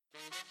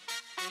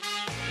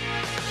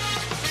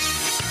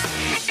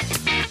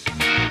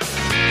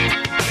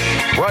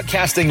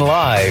Broadcasting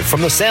live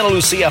from the Santa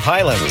Lucia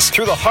Highlands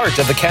through the heart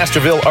of the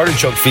Castroville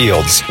artichoke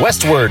fields,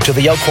 westward to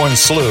the Elkhorn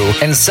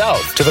Slough, and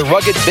south to the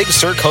rugged Big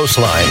Sur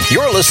coastline.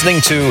 You're listening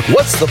to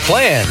What's the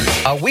Plan?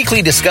 A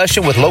weekly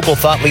discussion with local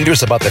thought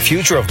leaders about the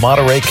future of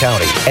Monterey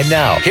County. And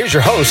now, here's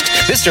your host,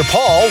 Mr.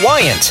 Paul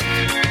Wyant.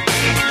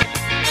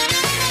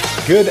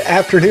 Good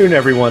afternoon,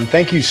 everyone.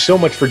 Thank you so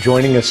much for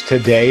joining us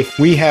today.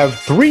 We have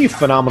three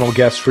phenomenal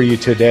guests for you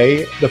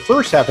today. The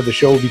first half of the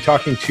show, we'll be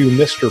talking to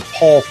Mr.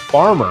 Paul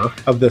Farmer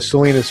of the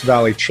Salinas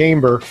Valley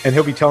Chamber, and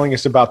he'll be telling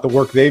us about the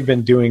work they've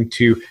been doing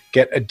to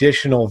get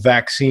additional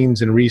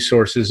vaccines and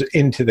resources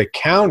into the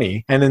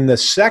county. And in the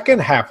second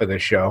half of the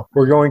show,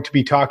 we're going to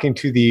be talking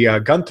to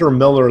the Gunther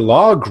Miller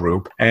Law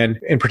Group, and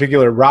in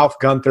particular, Ralph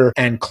Gunther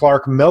and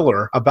Clark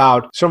Miller,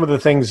 about some of the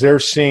things they're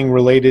seeing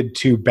related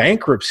to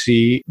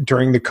bankruptcy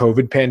during the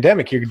COVID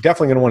pandemic. You're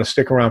definitely going to want to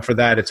stick around for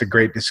that. It's a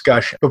great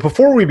discussion. But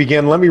before we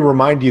begin, let me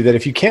remind you that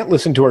if you can't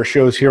listen to our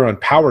shows here on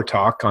Power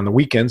Talk on the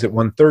weekends at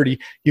 1:30,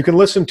 you can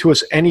listen to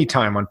us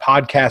anytime on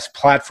podcast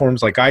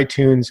platforms like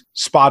iTunes,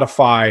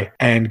 Spotify,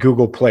 and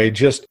Google Play.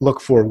 Just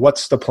look for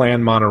What's the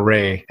Plan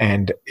Monterey,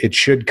 and it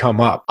should come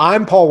up.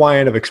 I'm Paul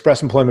Wyant of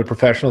Express Employment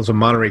Professionals of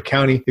Monterey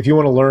County. If you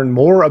want to learn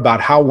more about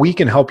how we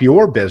can help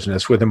your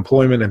business with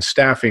employment and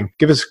staffing,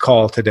 give us a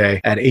call today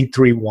at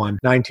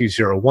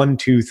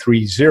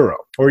 831-920-1230,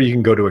 or you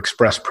can go to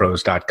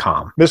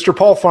expresspros.com. Mr.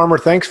 Paul Farmer,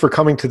 thanks for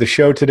coming to the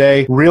show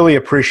today. Really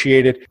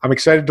appreciate it. I'm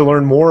excited to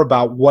learn more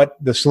about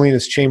what the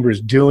Salinas Chamber is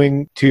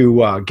doing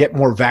to get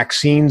more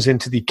vaccines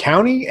into the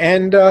county.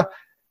 And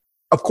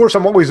of course,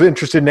 I'm always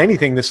interested in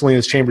anything the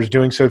Salinas Chamber is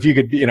doing. So if you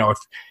could,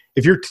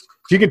 if you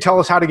could tell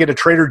us how to get a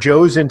Trader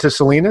Joe's into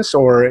Salinas,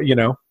 or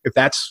if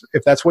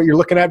that's what you're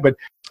looking at. But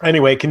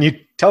anyway, can you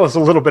tell us a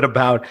little bit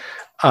about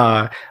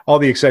all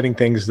the exciting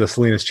things the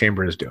Salinas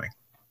Chamber is doing?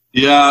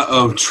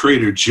 Yeah,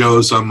 Trader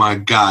Joe's, oh my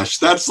gosh.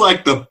 That's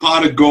like the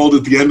pot of gold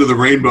at the end of the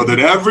rainbow that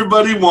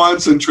everybody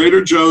wants. And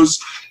Trader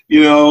Joe's,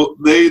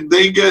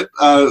 they get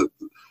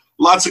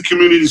lots of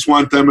communities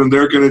want them, and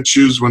they're going to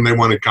choose when they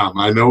want to come.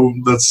 I know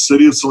the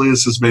city of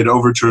Salinas has made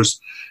overtures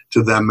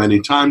to them many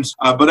times.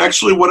 But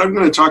actually, what I'm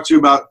going to talk to you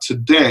about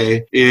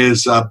today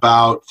is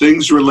about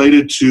things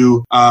related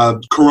to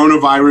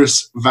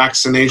coronavirus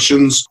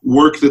vaccinations,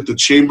 work that the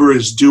Chamber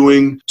is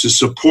doing to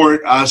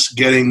support us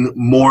getting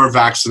more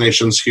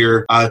vaccinations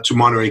here to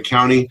Monterey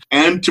County,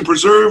 and to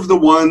preserve the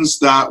ones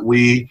that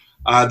we've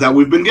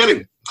been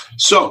getting.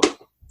 So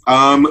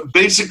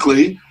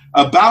basically,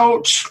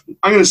 about,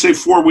 I'm going to say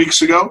 4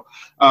 weeks ago,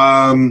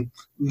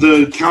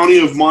 the county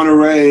of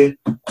Monterey,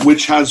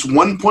 which has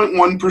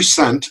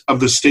 1.1% of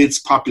the state's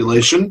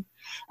population,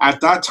 at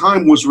that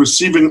time was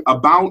receiving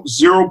about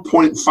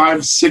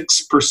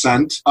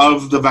 0.56%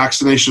 of the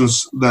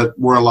vaccinations that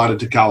were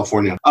allotted to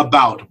California.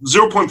 About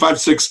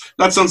 0.56,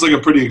 that sounds like a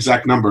pretty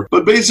exact number.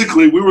 But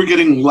basically, we were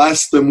getting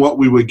less than what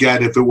we would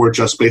get if it were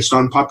just based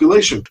on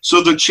population.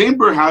 So the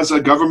Chamber has a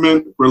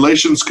government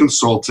relations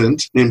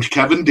consultant named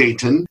Kevin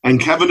Dayton, and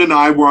Kevin and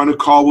I were on a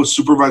call with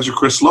Supervisor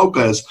Chris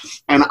Lopez,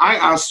 and I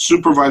asked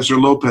Supervisor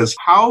Lopez,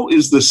 how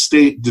is the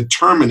state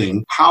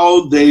determining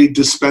how they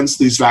dispense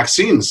these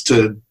vaccines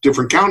to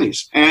different counties?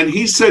 And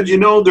he said,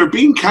 they're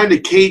being kind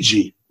of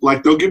cagey.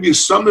 Like, they'll give you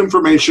some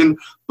information,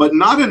 but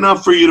not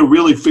enough for you to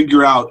really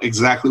figure out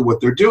exactly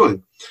what they're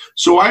doing.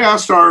 So I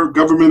asked our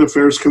government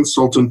affairs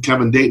consultant,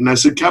 Kevin Dayton, I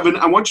said, Kevin,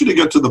 I want you to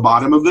get to the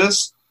bottom of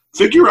this,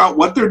 figure out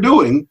what they're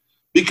doing,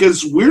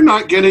 because we're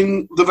not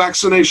getting the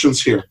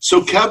vaccinations here.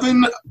 So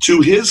Kevin,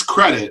 to his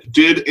credit,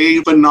 did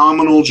a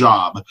phenomenal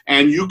job.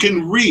 And you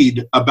can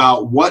read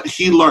about what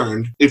he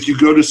learned if you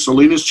go to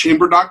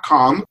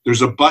salinaschamber.com.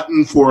 There's a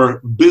button for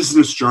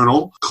Business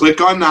Journal.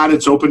 Click on that.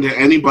 It's open to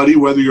anybody,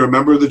 whether you're a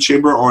member of the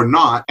Chamber or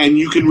not. And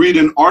you can read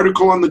an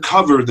article on the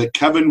cover that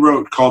Kevin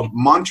wrote called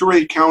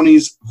Monterey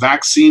County's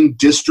Vaccine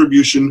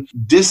Distribution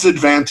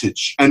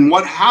Disadvantage. And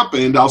what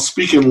happened, I'll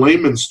speak in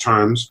layman's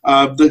terms,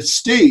 the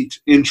state,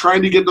 in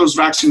trying to get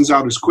those vaccines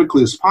out as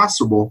quickly as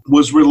possible,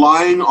 was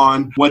relying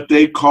on what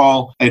they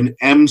call an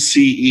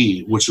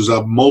MCE, which is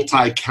a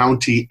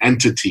multi-county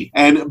entity.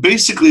 And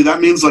basically that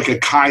means like a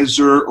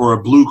Kaiser or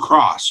a Blue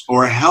Cross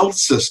or a health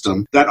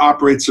system that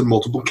operates in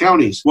multiple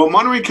counties. Well,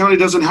 Monterey County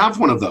doesn't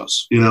have one of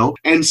those,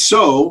 And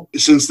so,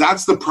 since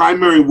that's the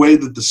primary way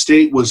that the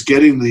state was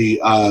getting the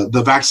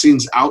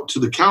vaccines out to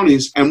the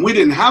counties, and we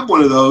didn't have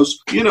one of those,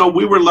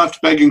 we were left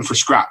begging for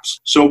scraps.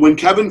 So when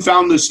Kevin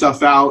found this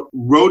stuff out,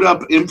 wrote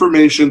up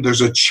information,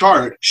 there's a chart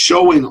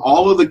showing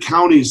all of the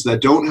counties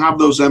that don't have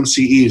those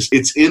MCEs.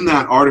 It's in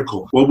that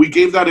article. Well, we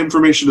gave that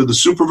information to the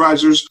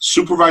supervisors.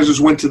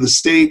 Supervisors went to the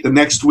state. The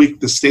next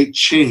week, the state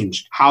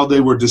changed how they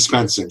were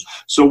dispensing.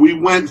 So we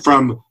went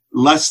from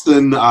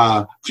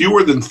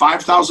fewer than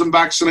 5,000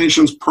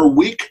 vaccinations per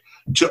week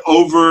to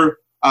over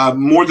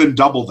more than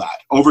double that,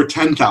 over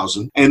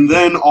 10,000. And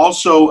then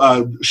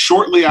also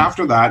shortly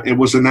after that, it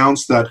was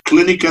announced that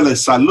Clínica de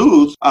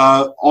Salud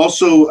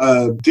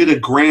also did a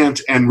grant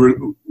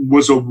and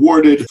was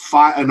awarded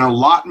an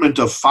allotment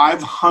of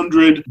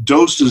 500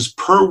 doses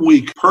per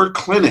week per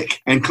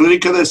clinic. And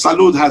Clínica de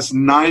Salud has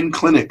 9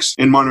 clinics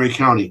in Monterey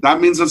County.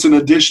 That means that's an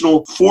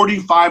additional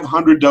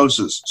 4,500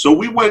 doses. So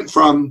we went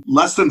from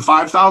less than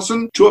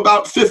 5,000 to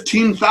about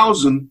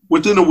 15,000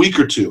 within a week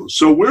or two.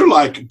 So we're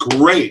like,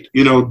 great,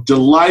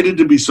 delighted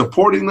to be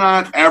supporting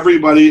that.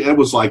 Everybody, it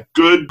was like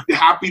good,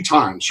 happy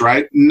times,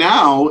 right?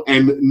 Now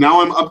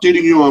I'm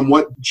updating you on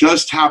what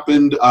just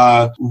happened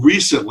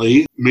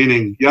recently,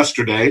 meaning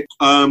yesterday.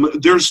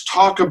 There's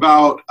talk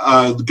about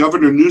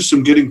Governor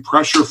Newsom getting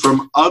pressure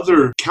from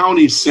other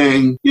counties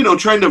saying,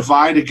 trying to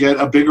vie to get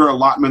a bigger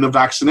allotment of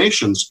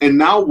vaccinations. And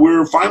now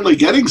we're finally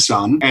getting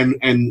some. And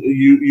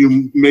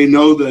you may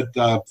know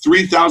that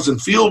 3,000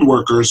 field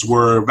workers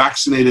were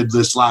vaccinated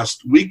this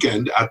last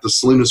weekend at the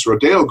Salinas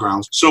Rodeo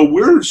grounds. So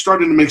we're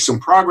starting to make some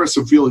progress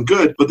and feeling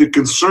good. But the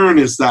concern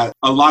is that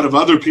a lot of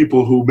other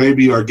people who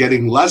maybe are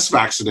getting less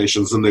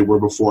vaccinations than they were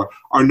before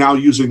are now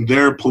using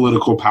their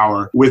political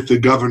power with the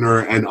governor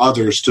and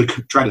others to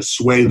try to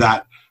sway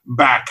that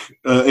back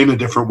in a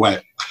different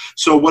way.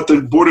 So what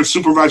the Board of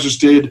Supervisors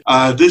did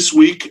this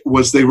week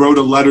was they wrote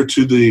a letter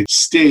to the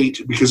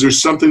state because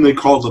there's something they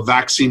call the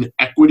vaccine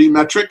equity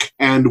metric.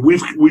 And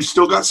we've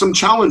still got some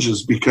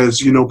challenges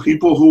because,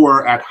 people who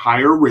are at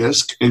higher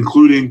risk,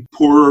 including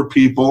poorer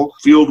people,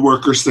 field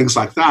workers, things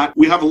like that,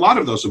 we have a lot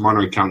of those in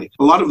Monterey County,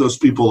 a lot of those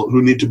people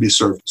who need to be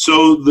served.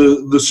 So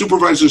the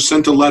supervisors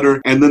sent a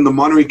letter, and then the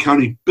Monterey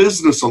County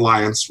Business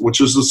Alliance,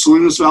 which is the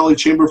Salinas Valley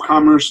Chamber of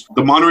Commerce,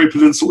 the Monterey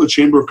Peninsula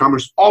Chamber of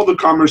Commerce, all the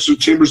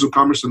chambers of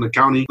commerce in the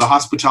county, the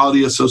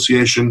Hospitality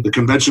Association, the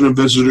Convention and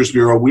Visitors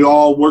Bureau, we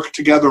all work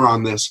together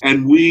on this.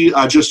 And we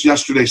just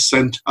yesterday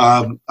sent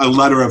a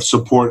letter of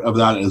support of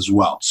that as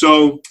well.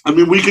 So,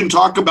 we can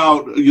talk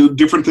about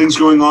different things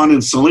going on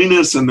in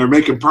Salinas, and they're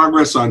making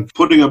progress on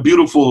putting a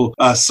beautiful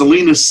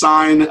Salinas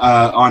sign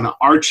on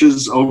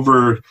arches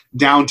over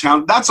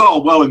downtown. That's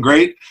all well and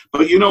great.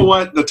 But you know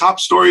what? The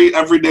top story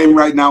every day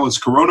right now is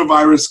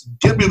coronavirus.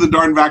 Get me the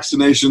darn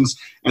vaccinations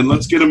and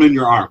let's get them in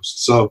your arms.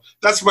 So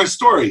that's my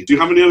story. Do you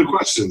have any other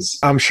questions?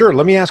 Sure.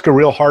 Let me ask a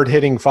real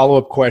hard-hitting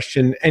follow-up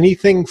question.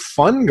 Anything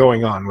fun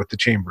going on with the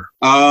chamber?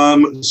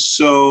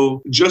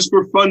 So just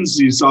for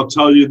funsies, I'll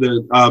tell you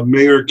that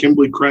Mayor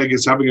Kimberly Craig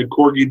is having a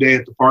Corgi Day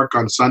at the park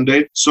on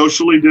Sunday.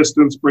 Socially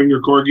distanced, bring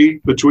your Corgi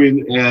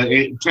between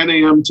 10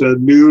 a.m. to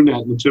noon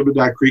at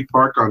Natividad Creek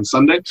Park on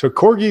Sunday. So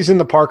Corgi's in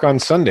the park on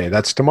Sunday.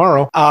 That's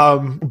tomorrow.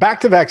 Back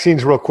to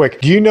vaccines real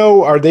quick. Do you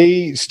know, are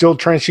they still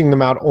trenching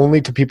them out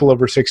only to people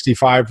over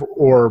 65?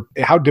 Or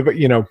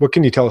what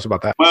can you tell us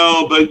about that?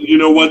 Well, but you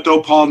know what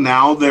though, Paul,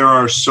 now there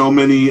are so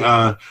many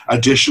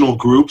additional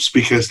groups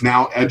because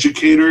now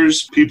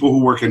educators, people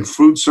who work in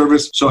food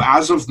service. So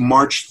as of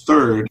March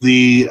 3rd,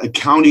 the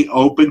county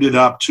opened it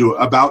up to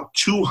about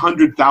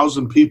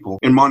 200,000 people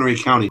in Monterey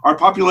County. Our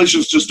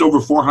population is just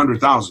over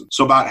 400,000.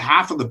 So about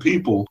half of the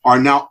people are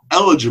now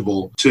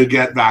eligible to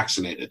get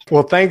vaccinated.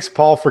 Well, thanks,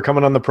 Paul, for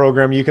coming on the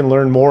program. You can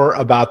learn more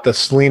about the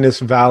Salinas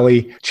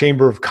Valley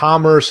Chamber of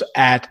Commerce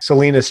at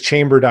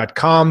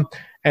salinaschamber.com.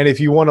 And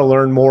if you want to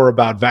learn more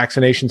about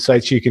vaccination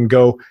sites, you can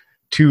go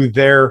to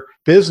their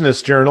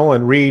business journal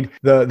and read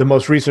the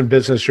most recent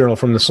business journal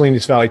from the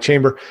Salinas Valley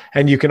Chamber.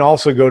 And you can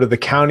also go to the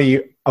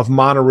County of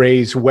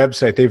Monterey's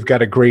website. They've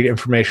got a great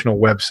informational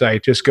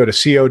website. Just go to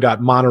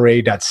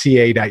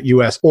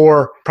co.monterey.ca.us,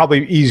 or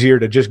probably easier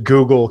to just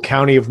Google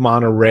County of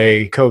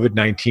Monterey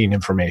COVID-19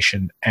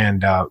 information.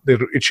 And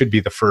it should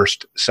be the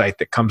first site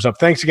that comes up.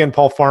 Thanks again,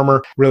 Paul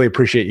Farmer. Really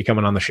appreciate you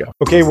coming on the show.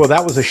 Okay, well,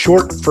 that was a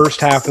short first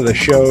half of the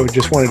show.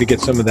 Just wanted to get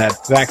some of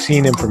that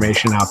vaccine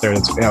information out there.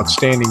 That's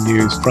outstanding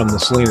news from the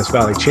Salinas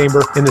Valley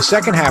Chamber. In the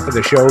second half of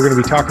the show, we're going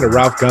to be talking to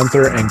Ralph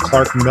Gunther and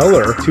Clark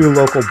Miller, two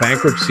local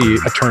bankruptcy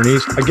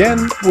attorneys.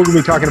 Again, we're going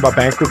to be talking about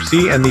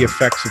bankruptcy and the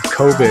effects of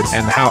COVID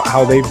and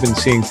how they've been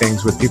seeing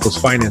things with people's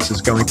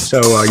finances going.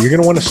 So you're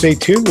going to want to stay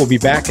tuned. We'll be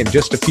back in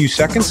just a few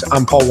seconds.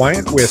 I'm Paul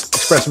Wyant with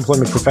Express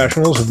Employment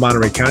Professionals of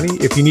Monterey County.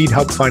 If you need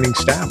help finding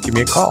staff, give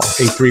me a call,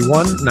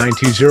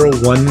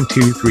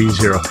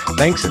 831-920-1230.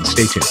 Thanks, and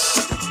stay tuned.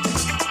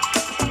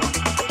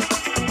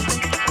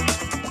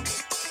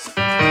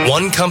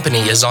 One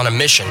company is on a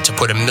mission to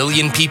put 1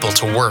 million people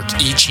to work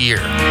each year.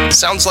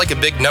 Sounds like a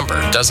big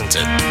number, doesn't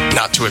it?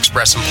 Not to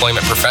Express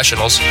Employment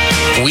Professionals.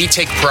 We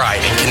take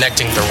pride in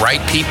connecting the right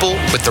people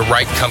with the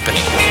right company.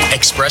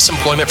 Express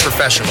Employment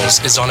Professionals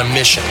is on a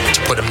mission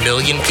to put 1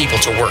 million people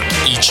to work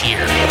each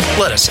year.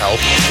 Let us help.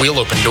 We'll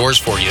open doors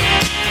for you.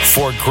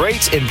 For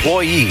great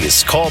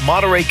employees, call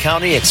Monterey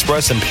County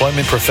Express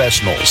Employment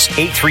Professionals,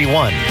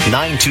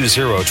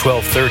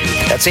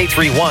 831-920-1230. That's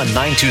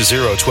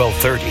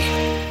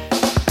 831-920-1230.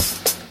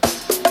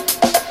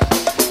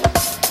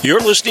 You're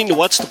listening to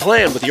What's the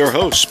Plan with your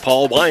host,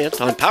 Paul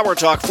Wyant, on Power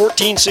Talk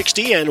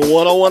 1460 and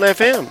 101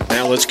 FM.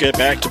 Now let's get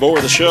back to more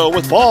of the show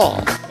with Paul.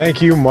 Thank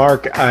you,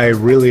 Mark. I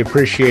really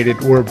appreciate it.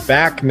 We're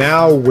back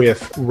now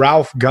with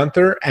Ralph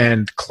Gunther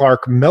and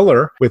Clark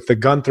Miller with the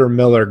Gunther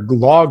Miller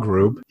Law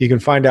Group. You can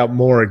find out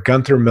more at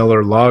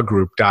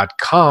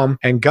gunthermillerlawgroup.com.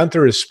 And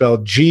Gunther is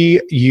spelled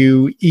Guenther.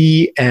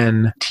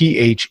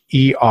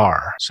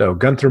 So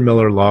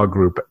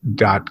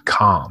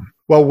gunthermillerlawgroup.com.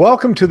 Well,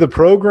 welcome to the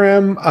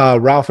program,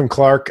 Ralph and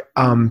Clark.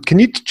 Can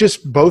you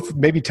just both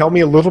maybe tell me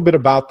a little bit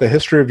about the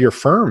history of your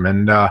firm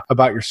and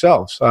about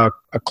yourselves?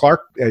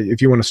 Clark,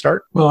 if you want to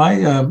start. Well,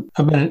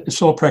 I've been a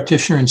sole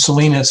practitioner in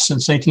Salinas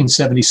since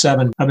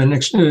 1977. I've been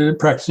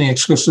practicing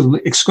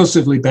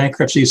exclusively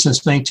bankruptcy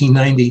since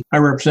 1990. I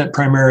represent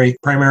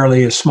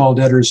primarily small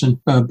debtors and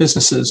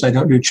businesses. I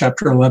don't do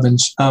Chapter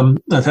 11s.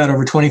 I've had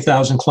over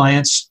 20,000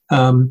 clients.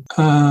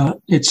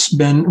 It's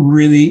been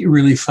really,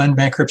 really fun.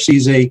 Bankruptcy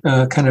is a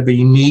kind of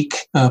a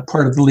unique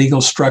part of the legal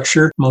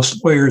structure.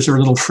 Most lawyers are a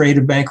little afraid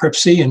of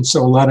bankruptcy, and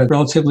so a lot of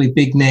relatively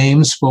big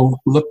names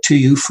will look to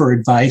you for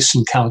advice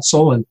and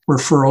counsel and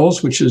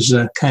referrals, which is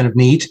kind of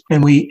neat.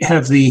 And we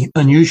have the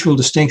unusual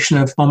distinction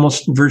of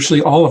almost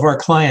virtually all of our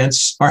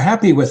clients are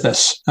happy with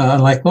us.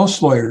 Unlike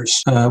most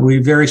lawyers, we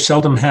very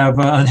seldom have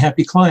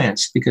unhappy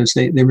clients because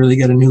they really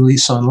get a new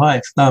lease on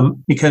life.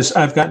 Because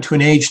I've gotten to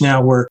an age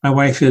now where my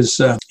wife is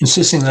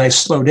insisting that I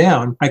slow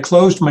down, I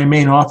closed my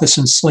main office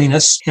in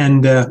Salinas,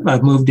 and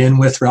I've moved in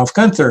with Ralph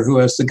Gunther, who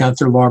has the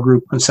Gunther Law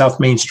Group on South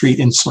Main Street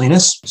in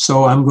Salinas.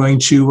 So I'm going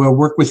to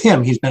work with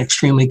him. He's been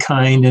extremely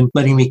kind in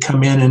letting me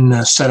come in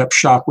and set up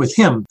shop with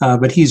him.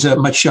 But he's a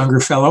much younger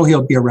fellow.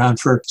 He'll be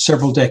around for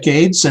several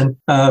decades, and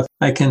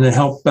I can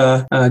help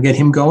get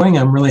him going.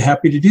 I'm really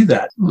happy to do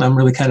that. I'm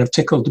really kind of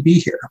tickled to be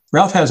here.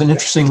 Ralph has an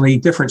interestingly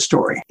different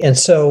story. And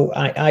so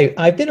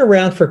I've been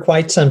around for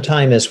quite some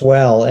time as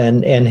well,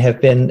 and have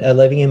been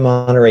living in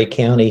Monterey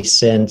County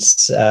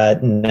since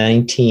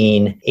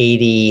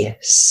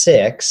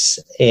 1986,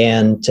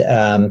 and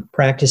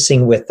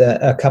practicing with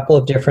a couple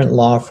of different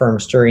law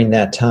firms during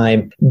that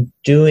time,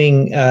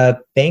 doing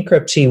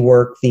bankruptcy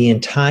work the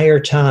entire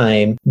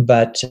time,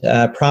 but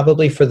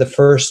probably for the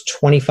first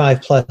 25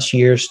 plus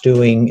years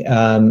doing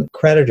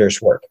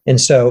creditors work.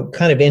 And so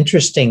kind of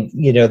interesting,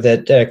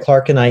 that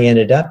Clark and I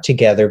ended up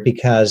together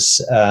because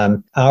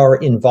our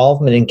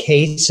involvement in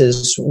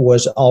cases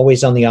was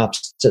always on the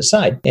opposite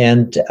side.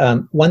 And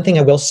one thing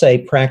I will say,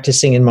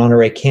 practicing in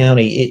Monterey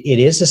County, it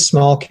is a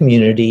small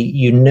community.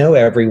 You know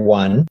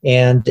everyone.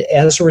 And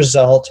as a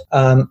result,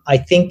 I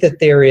think that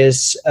there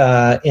is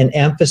an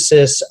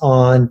emphasis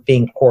on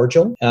being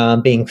cordial,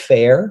 being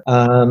fair.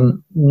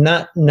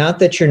 Not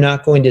that you're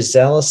not going to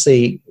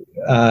zealously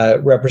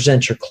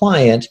represent your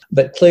client,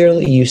 but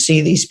clearly you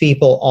see these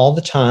people all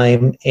the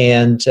time,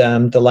 and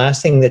the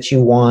last thing that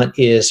you want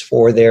is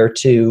for there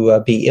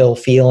to be ill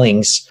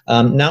feelings,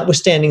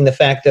 notwithstanding the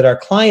fact that our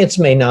clients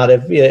may not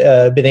have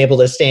been able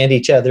to stand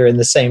each other in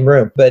the same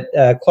room. But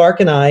Clark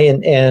and I,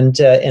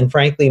 and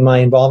frankly, my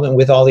involvement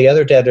with all the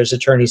other debtors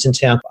attorneys in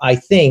town, I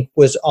think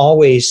was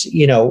always,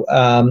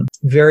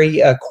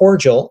 very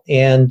cordial.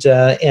 And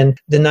the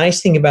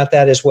nice thing about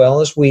that as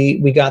well is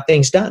we got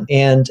things done.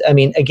 And I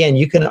mean, again,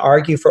 you can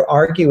argue for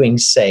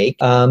arguing's sake,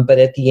 but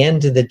at the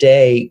end of the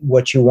day,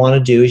 what you want to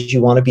do is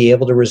you want to be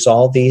able to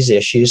resolve these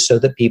issues so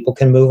that people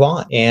can move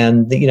on.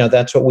 And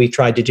that's what we've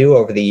tried to do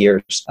over the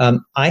years.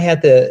 I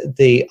had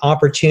the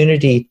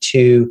opportunity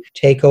to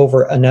take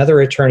over another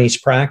attorney's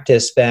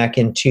practice back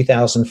in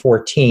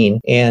 2014,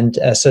 and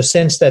so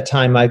since that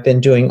time, I've been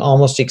doing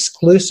almost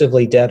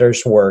exclusively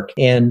debtors work.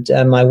 And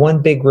my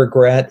one big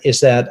regret is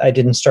that I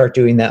didn't start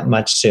doing that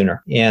much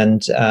sooner.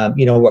 And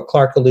what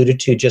Clark alluded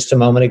to just a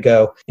moment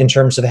ago in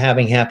terms of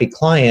having happy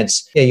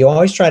clients, you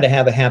always try to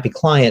have a happy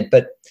client,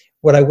 but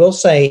what I will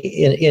say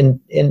in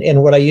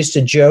what I used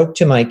to joke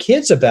to my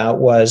kids about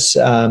was,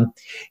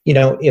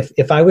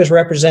 if I was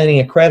representing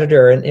a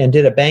creditor and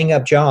did a bang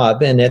up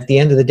job, and at the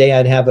end of the day,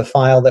 I'd have a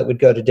file that would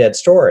go to dead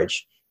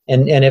storage.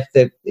 And if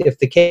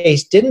the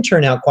case didn't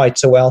turn out quite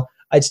so well,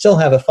 I'd still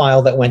have a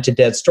file that went to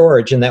dead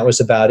storage, and that was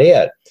about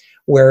it.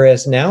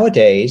 Whereas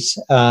nowadays,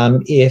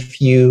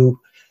 if you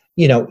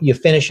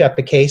finish up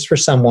a case for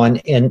someone,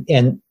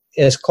 and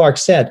as Clark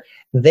said,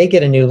 they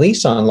get a new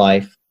lease on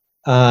life,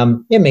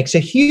 it makes a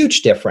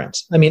huge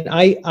difference. I mean,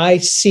 I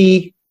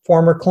see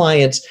former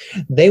clients,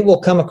 they will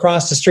come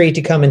across the street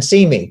to come and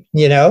see me,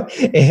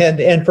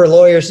 and for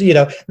lawyers,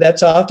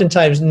 that's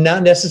oftentimes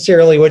not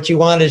necessarily what you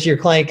want, is your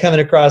client coming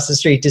across the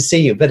street to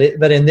see you. But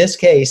in this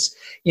case,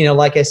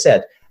 like I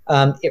said,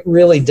 it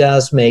really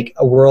does make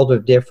a world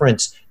of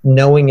difference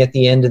knowing at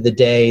the end of the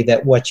day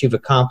that what you've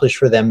accomplished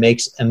for them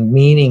makes a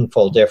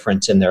meaningful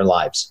difference in their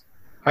lives.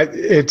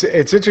 It's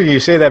interesting you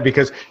say that,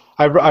 because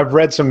I've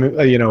read some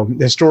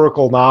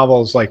historical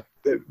novels, like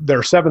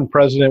their seventh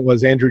president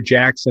was Andrew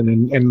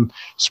Jackson, and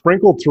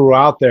sprinkled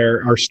throughout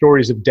there are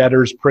stories of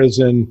debtors'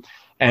 prison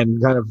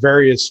and kind of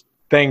various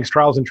things,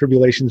 trials and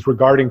tribulations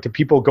regarding to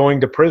people going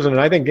to prison.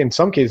 And I think in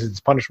some cases it's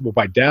punishable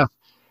by death,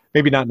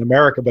 maybe not in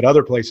America, but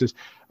other places,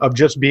 of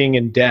just being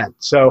in debt.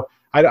 So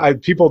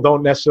people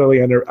don't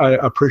necessarily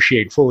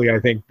appreciate fully, I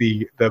think,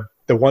 the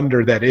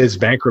wonder that is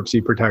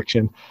bankruptcy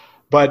protection.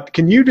 But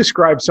can you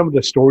describe some of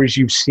the stories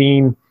you've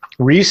seen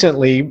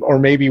recently, or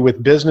maybe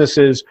with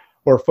businesses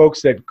or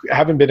folks that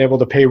haven't been able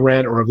to pay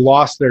rent or have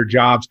lost their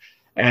jobs,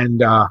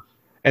 and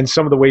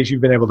some of the ways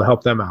you've been able to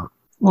help them out?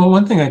 Well,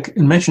 one thing I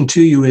can mention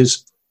to you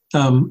is,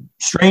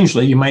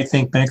 strangely, you might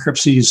think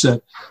bankruptcies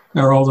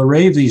are all the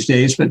rave these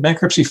days, but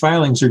bankruptcy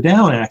filings are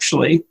down,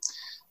 actually,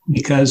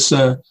 because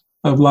of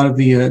a lot of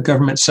the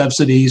government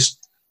subsidies.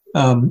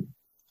 A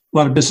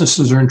lot of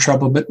businesses are in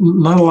trouble, but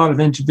not a lot of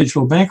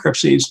individual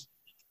bankruptcies.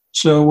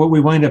 So what we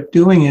wind up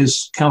doing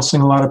is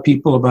counseling a lot of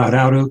people about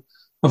how to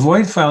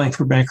avoid filing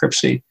for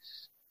bankruptcy.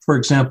 For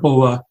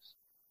example,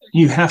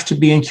 you have to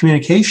be in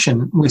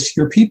communication with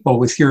your people,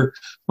 with your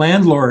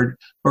landlord,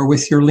 or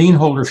with your lien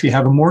holder if you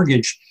have a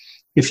mortgage.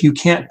 If you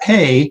can't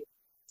pay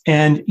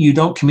and you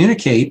don't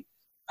communicate,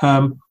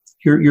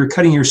 you're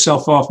cutting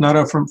yourself off not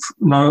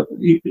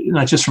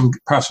just from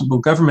possible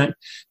government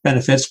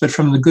benefits, but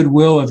from the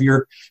goodwill of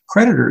your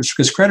creditors,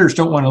 because creditors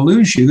don't want to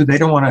lose you. They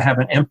don't want to have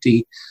an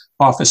empty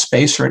office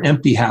space or an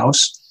empty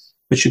house,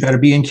 but you got to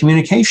be in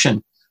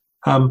communication.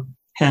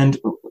 And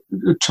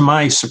to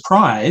my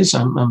surprise,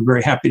 I'm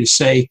very happy to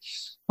say,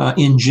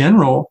 in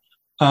general,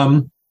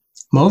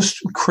 most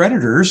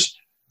creditors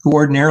who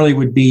ordinarily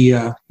would be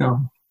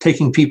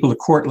taking people to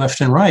court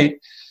left and right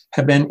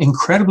have been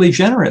incredibly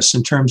generous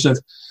in terms of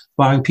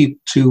allowing people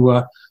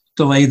to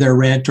delay their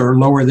rent or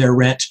lower their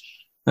rent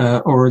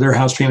or their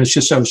house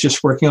payments. I was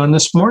just working on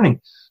this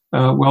morning.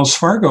 Wells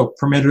Fargo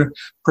permitted a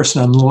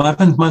person an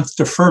 11-month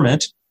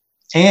deferment,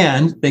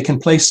 and they can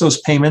place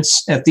those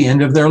payments at the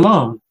end of their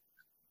loan.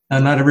 Now,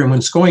 not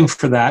everyone's going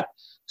for that.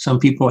 Some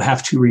people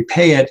have to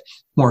repay it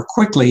more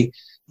quickly,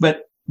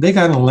 but they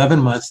got an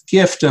 11-month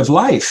gift of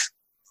life.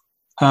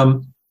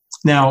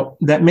 Now,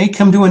 that may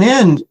come to an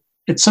end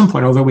at some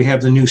point, although we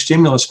have the new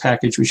stimulus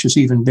package, which is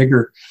even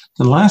bigger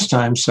than last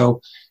time.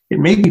 So it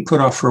may be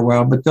put off for a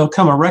while, but there'll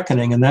come a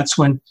reckoning, and that's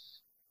when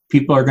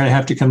people are going to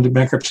have to come to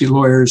bankruptcy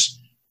lawyers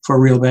for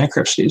real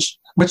bankruptcies.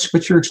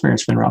 What's your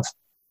experience been, Ralph?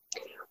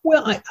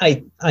 Well,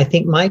 I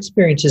think my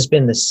experience has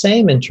been the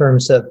same in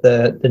terms of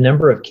the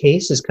number of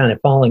cases kind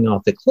of falling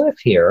off the cliff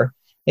here.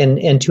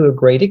 And to a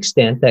great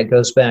extent, that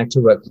goes back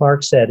to what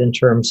Clark said in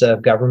terms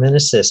of government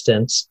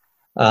assistance,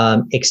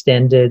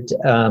 extended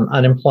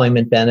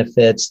unemployment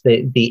benefits,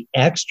 the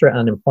extra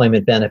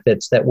unemployment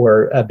benefits that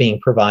were being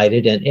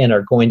provided and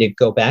are going to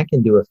go back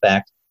into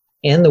effect,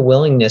 and the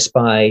willingness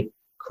by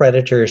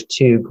creditors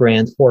to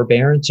grant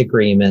forbearance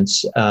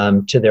agreements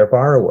to their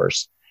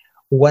borrowers.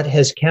 What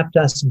has kept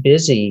us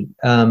busy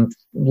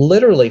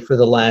literally for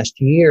the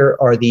last year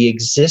are the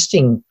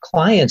existing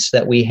clients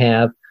that we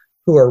have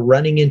who are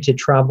running into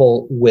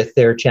trouble with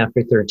their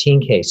Chapter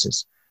 13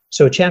 cases.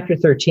 So a Chapter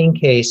 13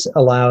 case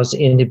allows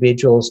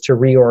individuals to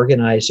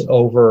reorganize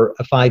over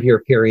a 5-year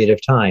period of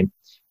time.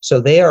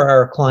 So they are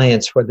our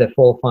clients for the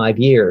full 5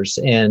 years.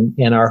 And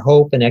our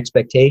hope and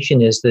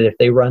expectation is that if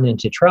they run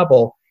into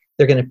trouble,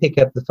 they're going to pick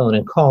up the phone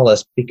and call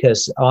us,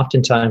 because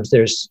oftentimes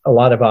there's a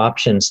lot of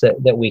options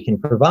that we can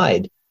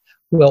provide.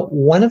 Well,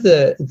 one of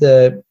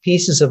the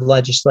pieces of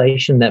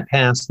legislation that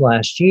passed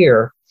last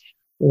year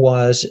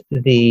was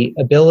the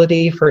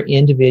ability for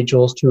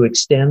individuals to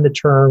extend the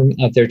term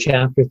of their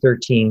Chapter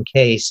 13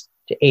 case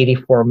to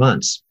 84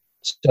 months.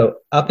 So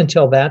up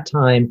until that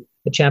time,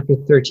 the Chapter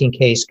 13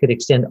 case could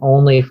extend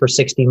only for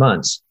 60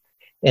 months.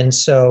 And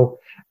so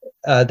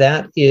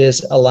that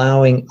is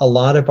allowing a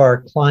lot of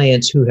our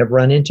clients who have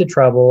run into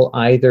trouble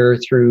either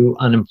through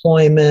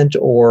unemployment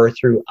or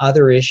through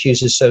other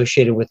issues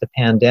associated with the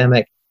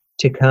pandemic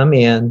to come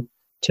in,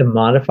 to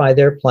modify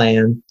their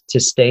plan, to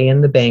stay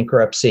in the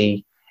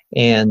bankruptcy,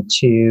 and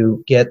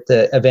to get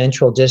the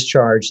eventual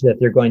discharge that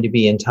they're going to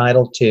be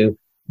entitled to.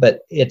 But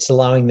it's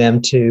allowing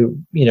them to,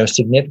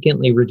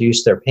 significantly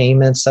reduce their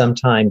payments,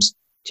 sometimes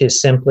to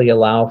simply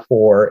allow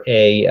for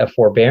a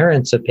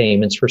forbearance of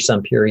payments for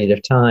some period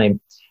of time.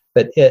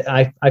 But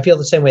I feel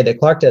the same way that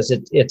Clark does.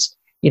 It's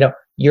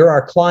you're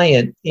our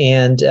client,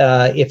 and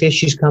if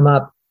issues come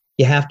up,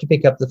 you have to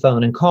pick up the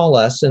phone and call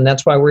us, and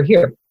that's why we're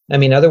here. I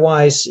mean,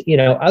 otherwise,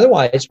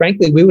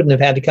 frankly, we wouldn't have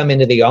had to come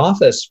into the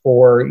office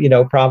for,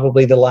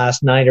 probably the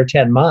last 9 or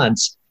 10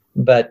 months.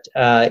 But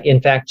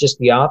in fact, just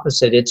the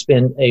opposite. It's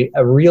been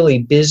a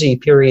really busy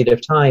period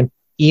of time,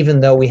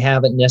 even though we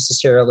haven't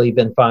necessarily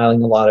been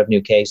filing a lot of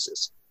new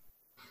cases.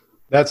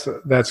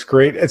 That's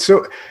great. And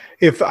so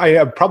if I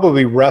have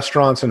probably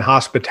restaurants and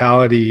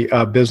hospitality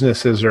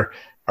businesses are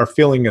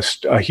feeling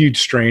a huge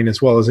strain,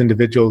 as well as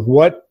individuals,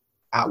 what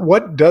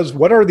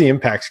are the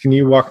impacts? Can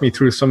you walk me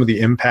through some of the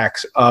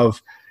impacts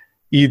of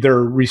either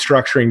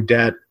restructuring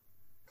debt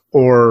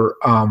or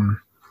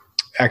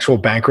actual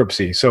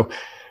bankruptcy? So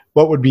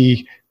what would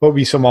be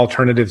some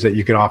alternatives that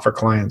you could offer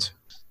clients?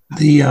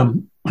 It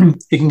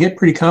can get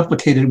pretty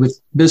complicated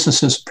with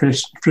businesses,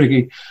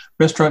 particularly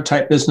restaurant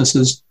type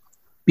businesses,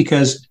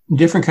 because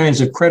different kinds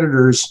of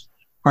creditors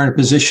are in a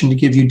position to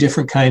give you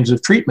different kinds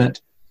of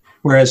treatment.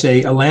 Whereas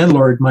a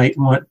landlord might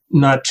want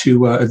not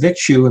to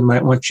evict you and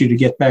might want you to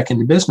get back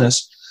into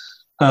business.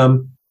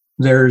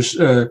 There's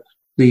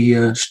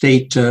the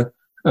state EDD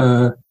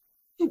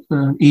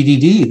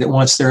that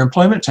wants their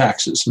employment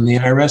taxes, and the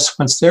IRS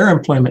wants their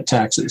employment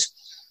taxes.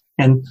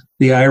 And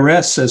the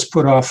IRS has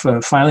put off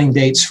filing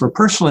dates for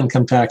personal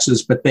income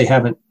taxes, but they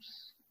haven't,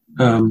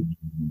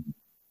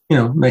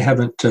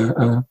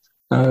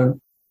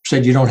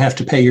 said you don't have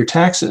to pay your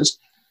taxes.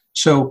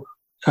 So,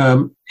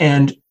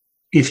 and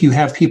if you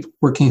have people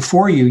working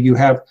for you, you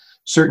have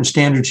certain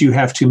standards you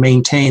have to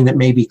maintain that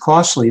may be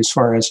costly as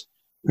far as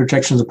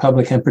protection of the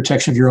public and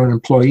protection of your own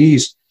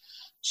employees.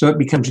 So it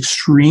becomes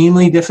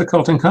extremely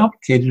difficult and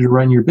complicated to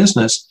run your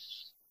business.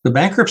 The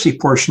bankruptcy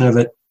portion of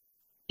it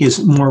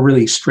is more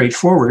really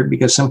straightforward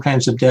because some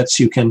kinds of debts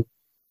you can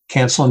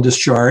cancel and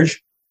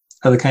discharge.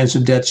 Other kinds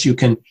of debts you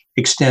can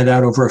extend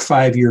out over a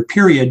 5-year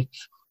period.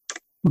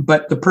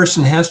 But the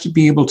person has to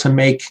be able to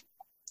make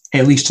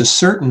at least a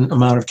certain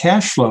amount of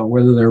cash flow,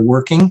 whether they're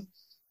working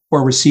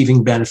or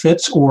receiving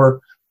benefits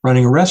or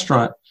running a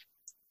restaurant.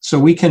 So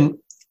we can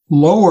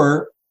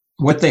lower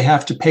what they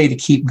have to pay to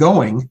keep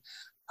going,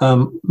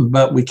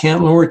 but we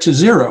can't lower it to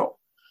zero.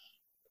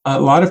 A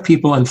lot of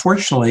people,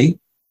 unfortunately,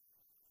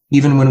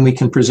 even when we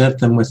can present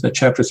them with a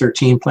Chapter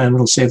 13 plan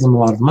that'll save them a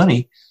lot of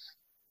money,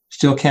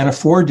 still can't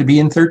afford to be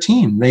in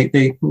 13.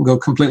 They go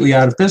completely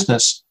out of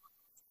business.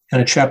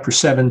 And a Chapter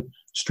 7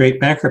 straight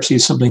bankruptcy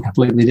is something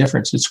completely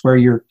different. It's where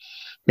you're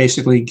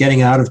basically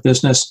getting out of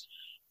business.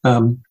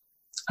 The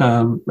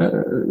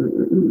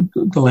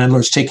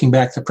landlord's taking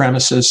back the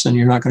premises and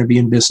you're not going to be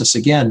in business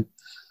again.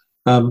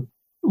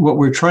 What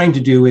we're trying to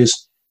do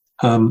is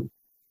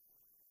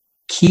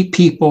keep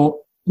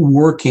people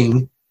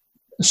working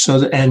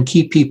and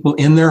keep people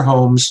in their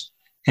homes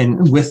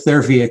and with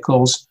their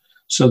vehicles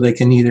so they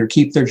can either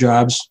keep their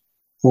jobs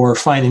or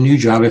find a new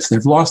job if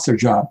they've lost their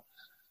job.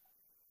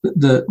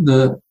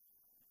 The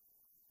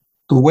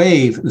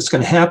wave that's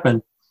going to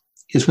happen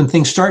is when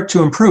things start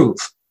to improve.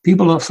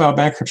 People don't file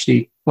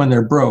bankruptcy when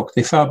they're broke.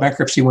 They file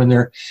bankruptcy when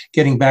they're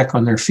getting back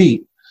on their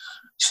feet.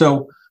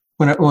 So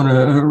when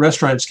a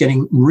restaurant is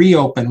getting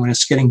reopened, when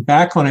it's getting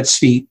back on its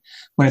feet,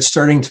 when it's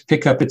starting to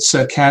pick up its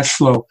cash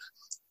flow,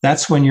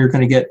 that's when you're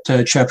going to get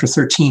Chapter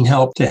 13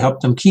 help to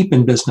help them keep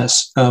in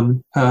business.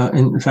 In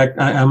fact,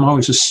 I'm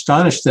always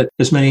astonished that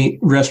as many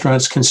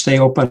restaurants can stay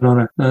open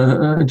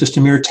on just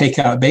a mere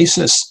takeout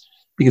basis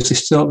because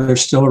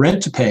there's still a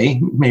rent to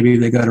pay. Maybe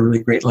they got a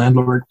really great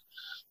landlord.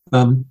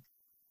 I'll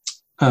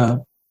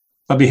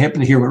be happy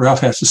to hear what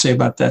Ralph has to say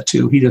about that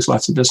too. He does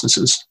lots of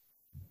businesses.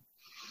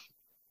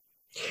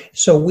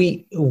 So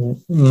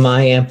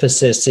my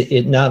emphasis,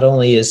 it not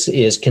only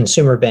is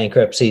consumer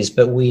bankruptcies,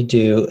 but we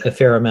do a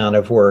fair amount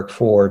of work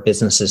for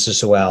businesses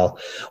as well,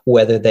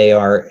 whether they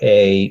are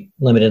a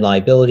limited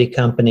liability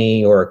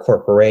company or a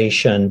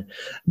corporation.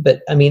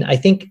 But I mean, I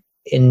think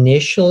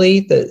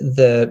initially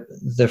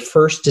the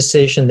first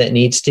decision that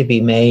needs to be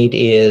made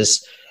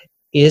is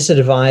it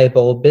a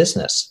viable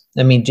business?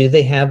 I mean, do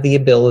they have the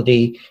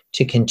ability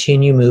to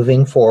continue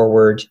moving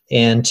forward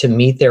and to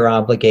meet their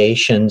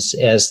obligations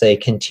as they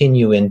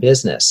continue in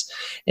business?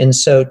 And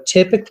so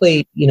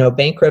typically,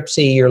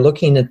 bankruptcy, you're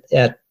looking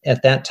at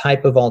that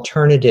type of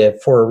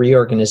alternative for a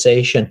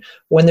reorganization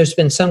when there's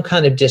been some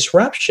kind of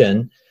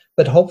disruption,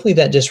 but hopefully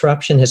that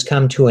disruption has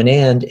come to an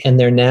end and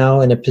they're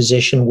now in a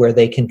position where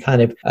they can kind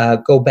of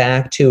go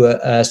back to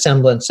a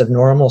semblance of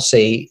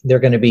normalcy. They're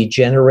going to be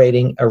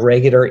generating a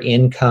regular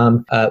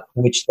income,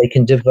 which they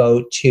can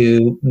devote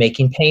to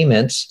making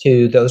payments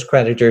to those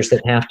creditors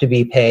that have to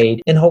be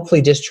paid and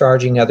hopefully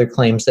discharging other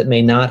claims that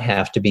may not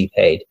have to be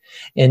paid.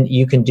 And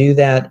you can do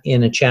that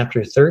in a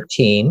Chapter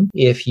 13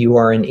 if you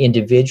are an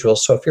individual.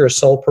 So if you're a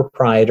sole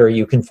proprietor,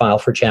 you can file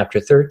for Chapter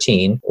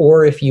 13.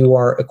 Or if you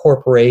are a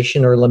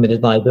corporation or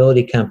limited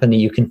liability company,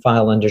 you can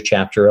file under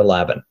Chapter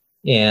 11.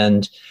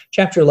 And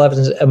Chapter 11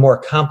 is a more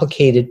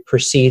complicated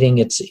proceeding.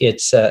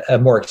 It's a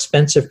more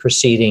expensive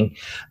proceeding.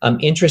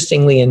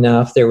 Interestingly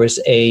enough, there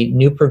was a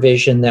new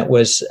provision that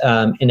was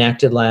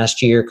enacted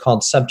last year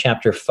called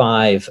Subchapter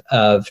 5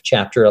 of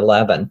Chapter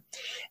 11.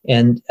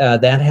 And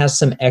that has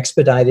some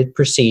expedited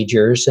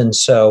procedures. And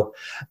so,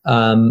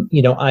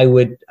 I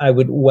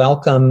would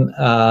welcome,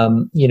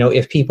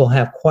 if people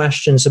have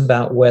questions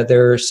about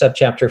whether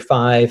Subchapter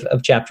 5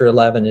 of Chapter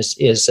 11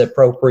 is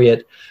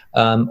appropriate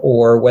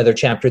or whether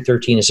Chapter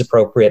 13 is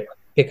appropriate,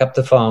 pick up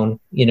the phone,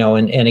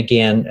 and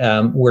again,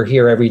 we're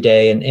here every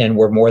day and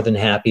we're more than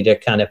happy to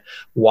kind of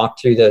walk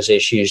through those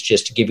issues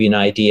just to give you an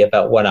idea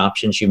about what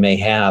options you may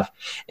have.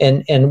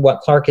 And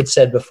what Clark had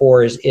said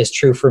before is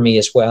true for me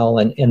as well.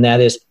 And that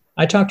is,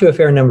 I talk to a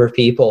fair number of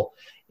people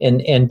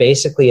and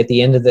basically at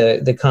the end of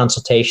the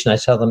consultation, I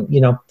tell them,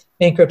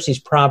 bankruptcy is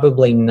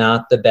probably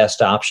not the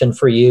best option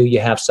for you. You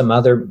have some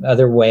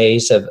other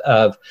ways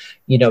of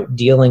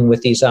dealing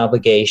with these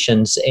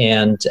obligations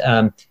and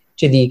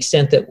to the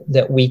extent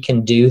that we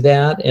can do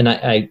that, and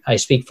I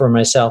speak for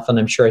myself, and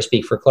I'm sure I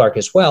speak for Clark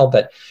as well,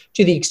 but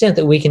to the extent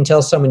that we can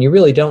tell someone you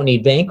really don't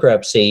need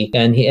bankruptcy,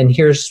 and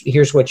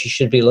here's what you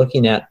should be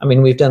looking at, I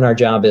mean, we've done our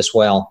job as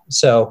well.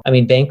 So, I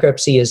mean,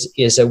 bankruptcy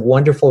is a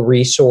wonderful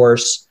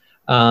resource,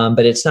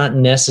 but it's not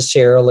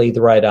necessarily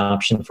the right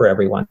option for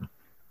everyone.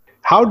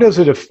 How does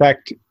it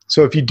affect,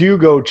 so if you do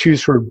go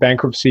choose for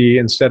bankruptcy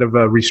instead of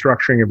a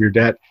restructuring of your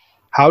debt,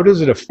 how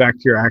does it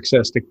affect your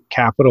access to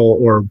capital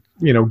or,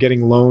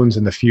 getting loans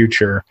in the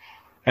future?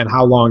 And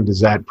how long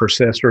does that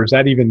persist? Or is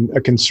that even a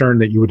concern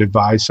that you would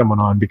advise someone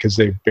on because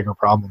they have bigger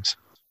problems?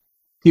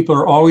 People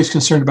are always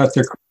concerned about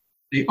their credit.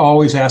 They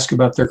always ask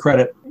about their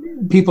credit.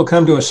 People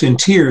come to us in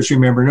tears,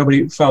 remember.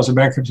 Nobody files a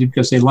bankruptcy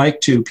because they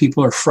like to.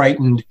 People are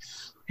frightened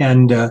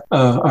and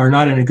are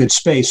not in a good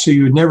space. So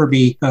you would never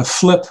be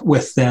flip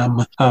with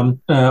them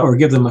or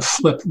give them a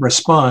flip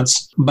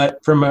response.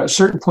 But from a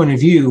certain point of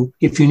view,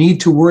 if you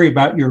need to worry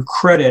about your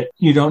credit,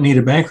 you don't need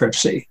a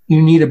bankruptcy. You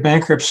need a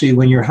bankruptcy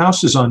when your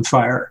house is on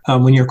fire,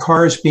 when your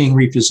car is being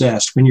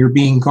repossessed, when you're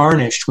being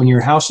garnished, when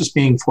your house is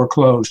being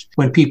foreclosed,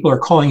 when people are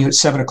calling you at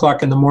 7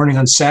 o'clock in the morning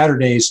on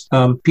Saturdays.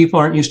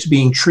 People aren't used to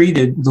being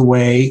treated the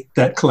way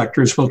that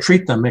collectors will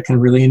treat them. It can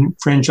really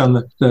infringe on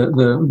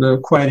the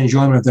quiet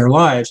enjoyment of their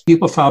lives.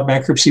 People file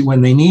bankruptcy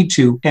when they need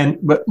to,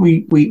 but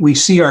we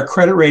see our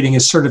credit rating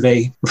as sort of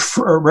a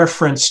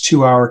reference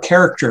to our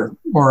character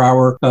or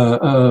our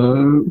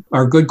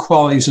good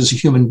qualities as a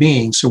human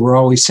being. So we're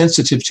always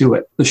sensitive to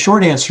it. The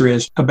short answer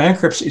is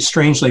bankruptcy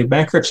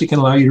can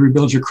allow you to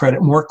rebuild your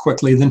credit more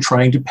quickly than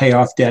trying to pay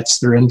off debts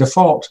that are in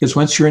default. Because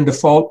once you're in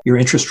default, your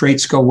interest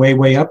rates go way,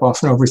 way up,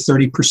 often over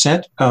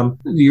 30%.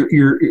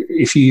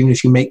 If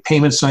you make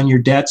payments on your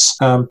debts,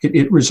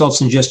 it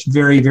results in just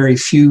very, very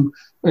few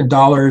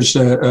dollars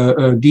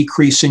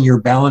decrease in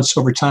your balance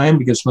over time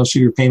because most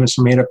of your payments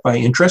are made up by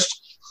interest.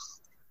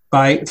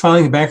 By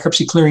filing a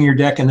bankruptcy, clearing your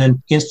deck, and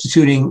then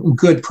instituting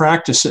good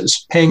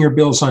practices, paying your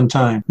bills on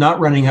time, not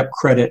running up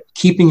credit,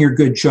 keeping your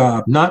good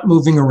job, not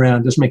moving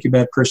around. Doesn't make you a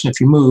bad person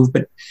if you move,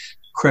 but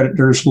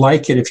creditors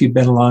like it if you've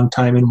been a long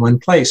time in one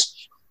place.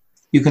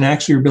 You can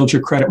actually rebuild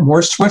your credit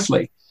more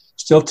swiftly.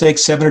 Still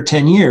takes 7 or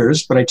 10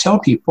 years, but I tell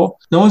people,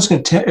 no one's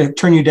going to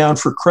turn you down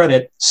for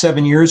credit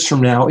 7 years from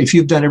now if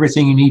you've done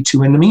everything you need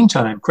to in the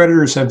meantime.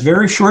 Creditors have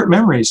very short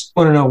memories.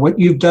 Want to know what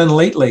you've done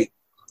lately.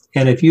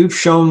 And if you've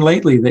shown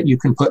lately that you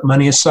can put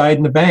money aside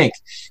in the bank,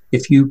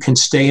 if you can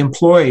stay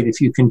employed,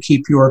 if you can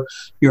keep your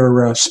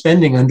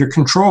spending under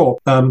control.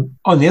 The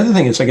other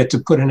thing is I get to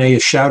put in a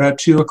shout out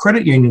to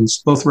credit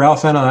unions. Both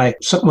Ralph and I,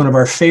 one of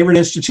our favorite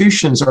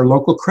institutions are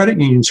local credit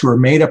unions who are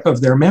made up of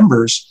their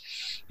members.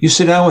 You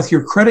sit down with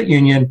your credit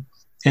union,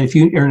 and if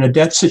you're in a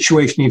debt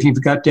situation, if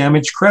you've got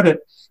damaged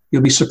credit,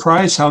 you'll be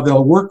surprised how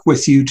they'll work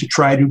with you to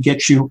try to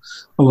get you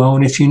a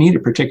loan if you need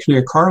it,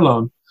 particularly a car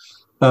loan.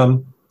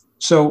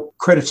 So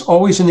credit's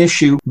always an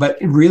issue, but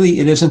really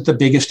it isn't the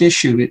biggest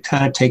issue. It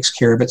kind of takes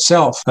care of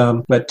itself.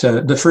 But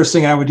the first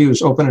thing I would do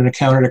is open an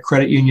account at a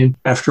credit union.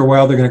 After a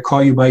while, they're going to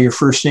call you by your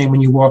first name when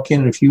you walk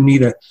in. And if you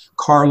need a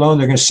car loan,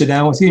 they're going to sit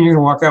down with you and you're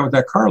going to walk out with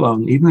that car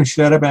loan, even if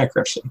you've had a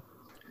bankruptcy.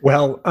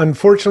 Well,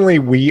 unfortunately,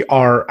 we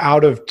are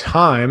out of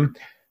time.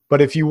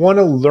 But if you want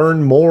to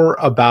learn more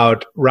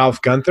about Ralph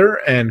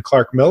Gunther and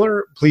Clark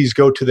Miller, please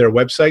go to their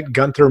website,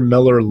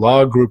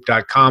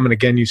 GuntherMillerLawGroup.com. And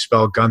again, you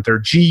spell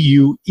Gunther,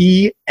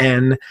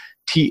 Guenther,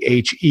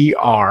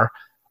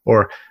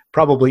 or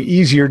probably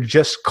easier,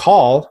 just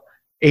call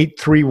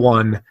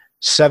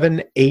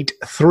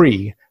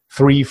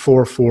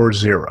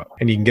 831-783-3440.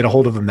 And you can get a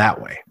hold of them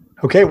that way.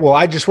 Okay, well,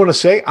 I just want to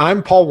say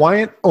I'm Paul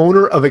Wyant,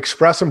 owner of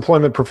Express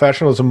Employment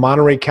Professionals in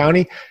Monterey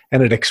County.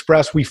 And at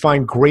Express, we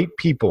find great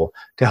people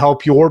to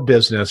help your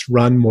business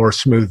run more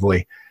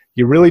smoothly.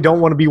 You really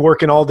don't want to be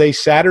working all day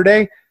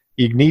Saturday.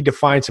 You need to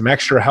find some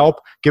extra help.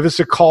 Give us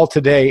a call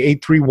today,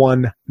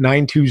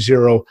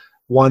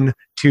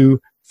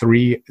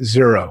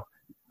 831-920-1230.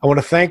 I want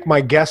to thank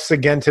my guests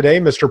again today,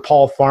 Mr.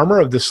 Paul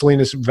Farmer of the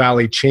Salinas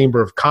Valley Chamber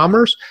of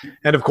Commerce,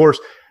 and of course,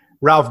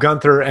 Ralph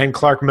Gunther and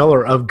Clark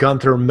Miller of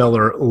Gunther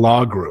Miller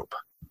Law Group.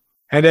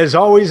 And as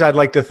always, I'd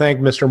like to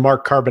thank Mr.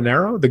 Mark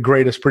Carbonaro, the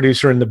greatest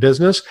producer in the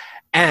business,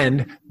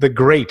 and the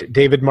great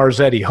David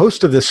Marzetti,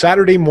 host of the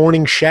Saturday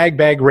Morning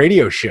Shagbag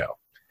Radio Show.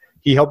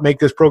 He helped make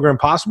this program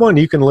possible, and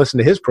you can listen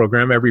to his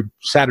program every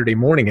Saturday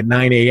morning at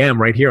 9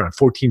 a.m. right here on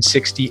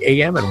 1460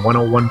 a.m. and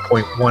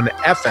 101.1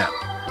 FM.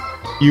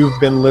 You've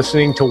been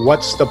listening to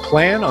What's the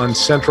Plan on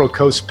Central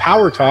Coast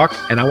Power Talk,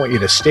 and I want you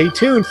to stay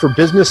tuned for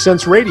Business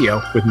Sense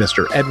Radio with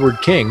Mr.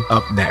 Edward King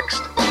up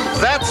next.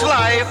 That's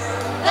life.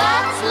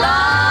 That's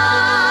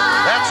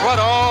life. That's what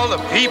all the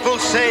people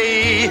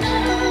say.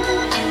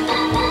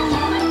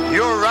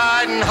 You're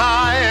riding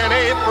high in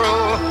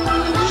April,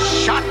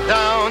 shot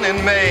down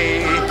in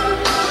May.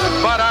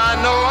 But I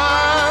know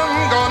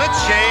I'm gonna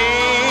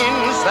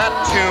change that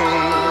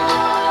tune.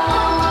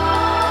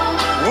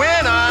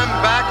 When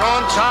I'm back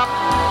on top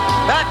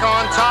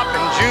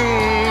in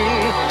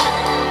June,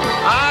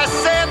 I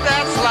said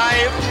that's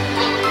life.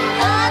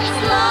 That's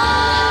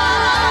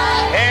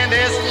life. And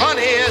as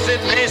funny as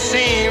it may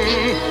seem,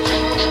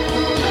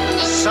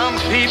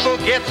 People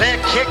get their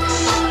kicks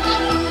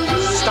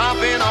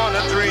stomping on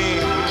a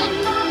dream.